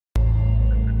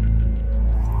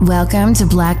Welcome to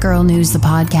Black Girl News, the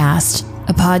podcast,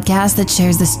 a podcast that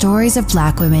shares the stories of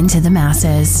Black women to the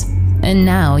masses. And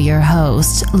now your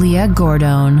host, Leah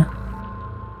Gordon.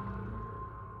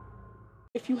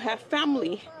 If you have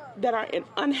family that are in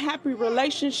unhappy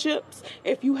relationships,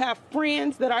 if you have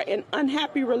friends that are in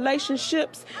unhappy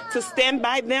relationships, to stand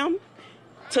by them,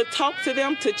 to talk to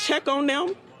them, to check on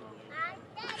them,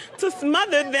 to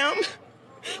smother them.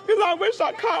 Because I wish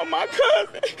I called my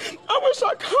cousin. I wish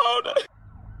I called her.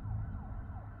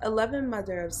 11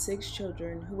 mother of 6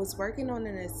 children who was working on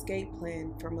an escape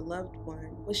plan from a loved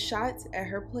one was shot at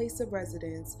her place of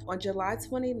residence on July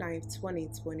 29,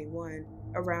 2021,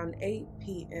 around 8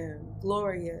 p.m.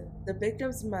 Gloria, the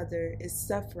victim's mother, is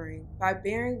suffering by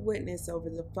bearing witness over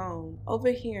the phone,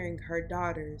 overhearing her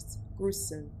daughter's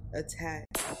gruesome attack.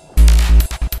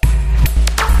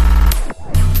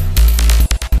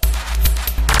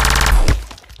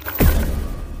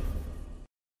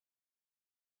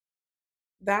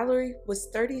 Valerie was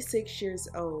 36 years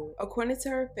old. According to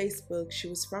her Facebook, she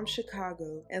was from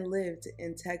Chicago and lived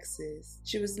in Texas.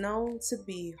 She was known to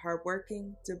be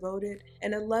hardworking, devoted,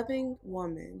 and a loving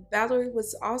woman. Valerie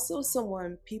was also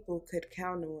someone people could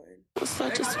count on. She was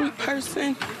such a sweet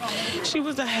person. She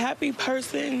was a happy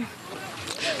person.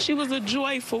 She was a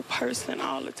joyful person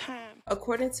all the time.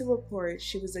 According to reports,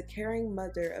 she was a caring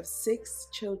mother of 6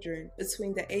 children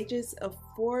between the ages of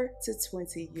 4 to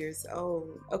 20 years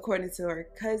old. According to her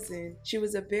cousin, she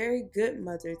was a very good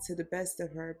mother to the best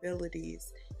of her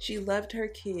abilities. She loved her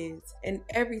kids, and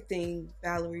everything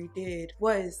Valerie did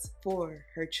was for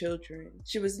her children.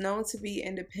 She was known to be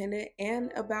independent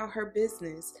and about her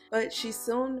business, but she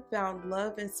soon found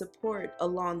love and support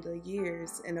along the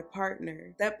years in a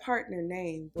partner. That partner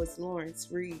name was Lawrence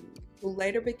Reed, who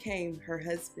later became her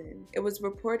husband. It was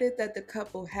reported that the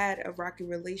couple had a rocky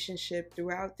relationship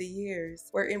throughout the years,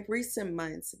 where in recent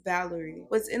months, Valerie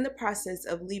was in the process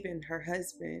of leaving her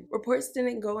husband. Reports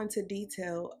didn't go into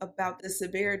detail about the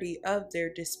severity of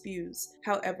their disputes.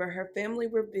 However, her family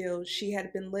revealed she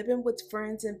had been living with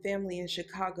friends and family in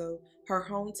Chicago, her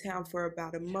hometown, for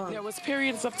about a month. There was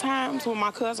periods of times when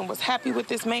my cousin was happy with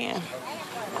this man.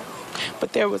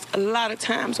 But there was a lot of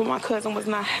times when my cousin was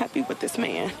not happy with this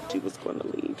man. She was going to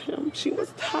leave him. She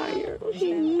was tired.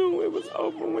 He knew it was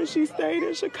over when she stayed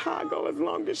in Chicago as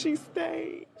long as she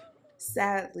stayed.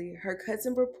 Sadly, her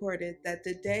cousin reported that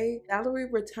the day Valerie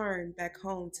returned back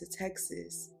home to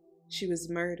Texas, she was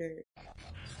murdered.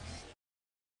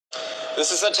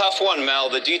 This is a tough one, Mel.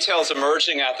 The details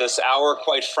emerging at this hour,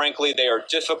 quite frankly, they are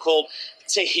difficult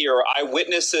to hear.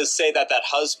 Eyewitnesses say that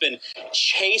husband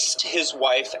chased his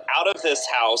wife out of this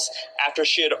house after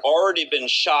she had already been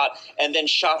shot, and then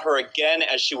shot her again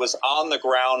as she was on the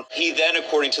ground. He then,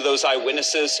 according to those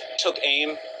eyewitnesses, took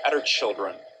aim at her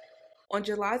children. On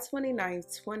July 29,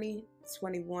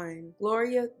 2021,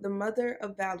 Gloria, the mother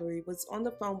of Valerie, was on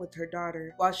the phone with her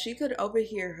daughter while she could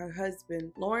overhear her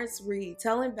husband, Lawrence Reed,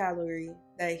 telling Valerie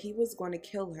that he was going to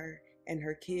kill her and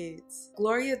her kids.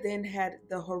 Gloria then had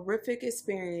the horrific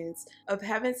experience of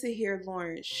having to hear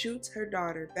Lawrence shoot her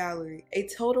daughter, Valerie, a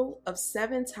total of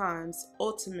 7 times,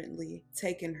 ultimately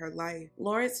taking her life.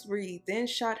 Lawrence Reed then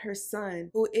shot her son,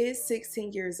 who is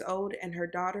 16 years old, and her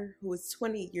daughter, who is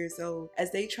 20 years old,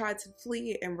 as they tried to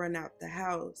flee and run out the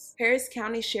house. Harris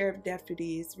County Sheriff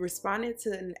deputies responded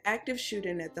to an active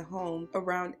shooting at the home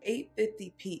around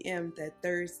 8:50 p.m. that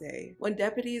Thursday. When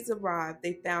deputies arrived,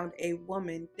 they found a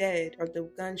woman dead of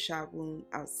the gunshot wound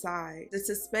outside. The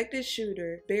suspected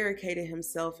shooter barricaded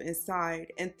himself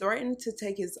inside and threatened to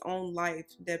take his own life,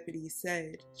 deputies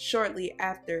said. Shortly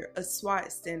after, a SWAT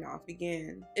standoff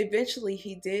began. Eventually,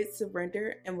 he did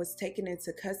surrender and was taken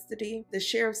into custody. The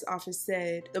sheriff's office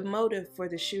said the motive for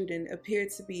the shooting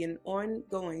appeared to be an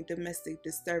ongoing domestic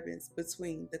disturbance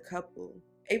between the couple.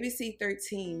 ABC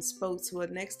 13 spoke to a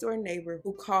next-door neighbor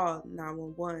who called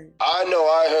 911. I know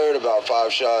I heard about 5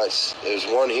 shots. There's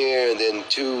 1 here and then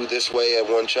 2 this way at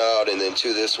one child and then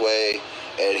 2 this way,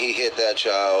 and he hit that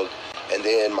child. And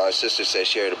then my sister said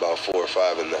she heard about 4 or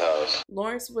 5 in the house.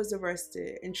 Lawrence was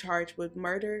arrested and charged with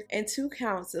murder and 2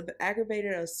 counts of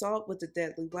aggravated assault with a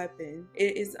deadly weapon.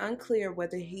 It is unclear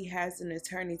whether he has an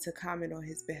attorney to comment on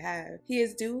his behalf. He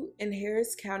is due in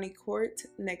Harris County Court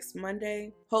next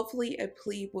Monday. Hopefully a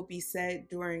plea will be said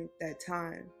during that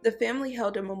time. The family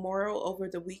held a memorial over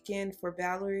the weekend for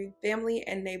Valerie. Family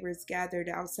and neighbors gathered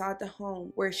outside the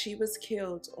home where she was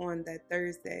killed on that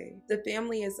Thursday. The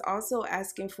family is also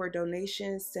asking for donations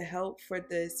to help for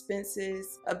the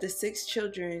expenses of the 6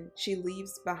 children she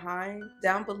leaves behind.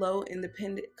 Down below in the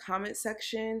pinned comment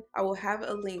section, I will have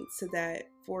a link to that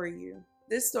for you.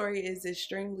 This story is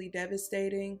extremely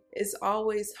devastating. It's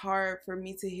always hard for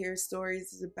me to hear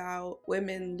stories about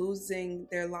women losing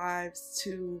their lives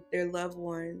to their loved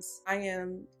ones. I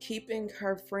am keeping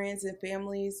her friends and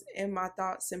families in my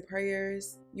thoughts and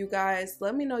prayers. You guys,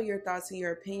 let me know your thoughts and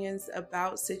your opinions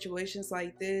about situations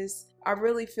like this. I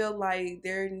really feel like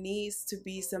there needs to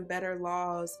be some better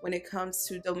laws when it comes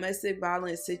to domestic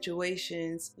violence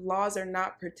situations. Laws are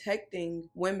not protecting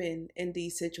women in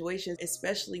these situations,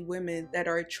 especially women that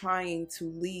are trying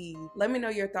to leave. Let me know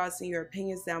your thoughts and your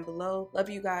opinions down below. Love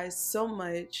you guys so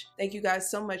much. Thank you guys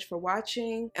so much for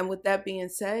watching. And with that being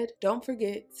said, don't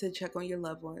forget to check on your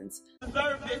loved ones.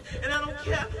 Deserve it, and I don't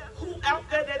care who out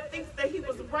there that thinks that he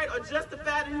was right or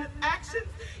justified in his actions.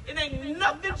 It ain't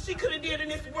nothing she could have did in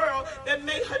this world that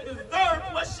made her deserve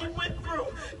what she went through.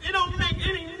 It don't